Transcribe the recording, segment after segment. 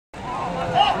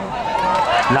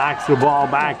knocks the ball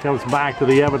back, comes back to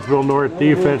the Evansville North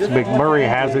defense. McMurray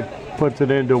has it, puts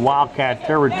it into Wildcat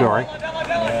territory.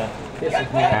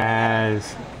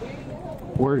 As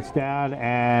works down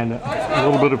and a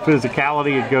little bit of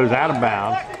physicality, it goes out of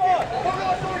bounds.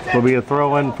 Will be a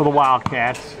throw in for the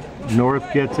Wildcats.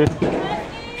 North gets it,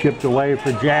 chipped away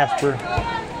for Jasper.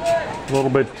 A little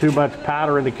bit too much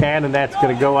powder in the can, and that's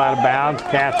going to go out of bounds.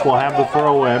 Cats will have the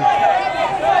throw in.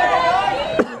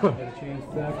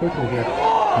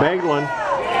 Beglin,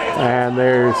 and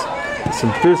there's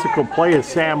some physical play as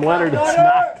Sam Leonard is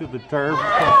knocked to the turf.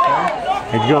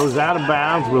 It goes out of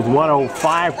bounds with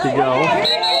 1:05 to go.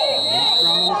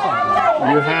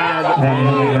 You had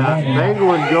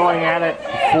Beglin going at it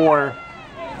for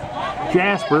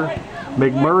Jasper,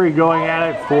 McMurray going at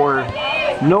it for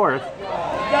North,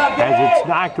 as it's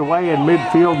knocked away in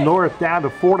midfield. North down to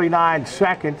 49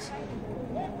 seconds.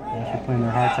 They're playing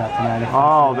their hearts out tonight.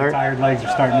 Oh, their tired legs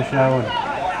are starting to show, and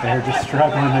they're just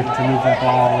struggling to move that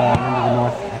ball into the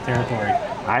North territory.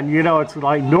 And you know, it's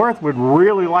like North would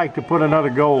really like to put another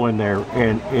goal in there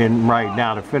in right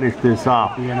now to finish this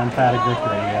off. Be an emphatic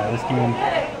victory. This game,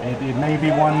 it may be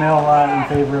 1-0 in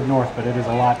favor of North, but it is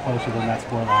a lot closer than that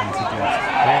scoreline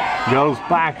suggests. Goes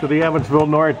back to the Evansville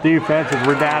North defense as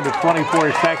we're down to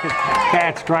 24 seconds.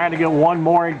 Cats trying to get one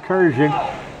more incursion.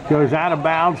 Goes out of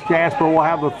bounds. Jasper will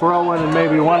have the throw in and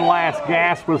maybe one last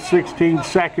gasp with 16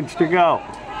 seconds to go.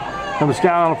 Comes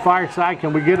down on the far side.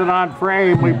 Can we get it on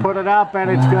frame? We put it up and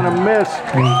it's going to miss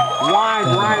wide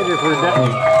right as we're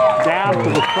down to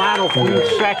the final few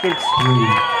seconds.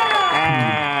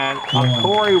 And a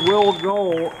Corey Will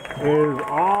goal is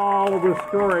all of the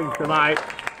scoring tonight.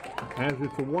 As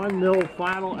it's a 1-0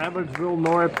 final, Evansville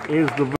North is the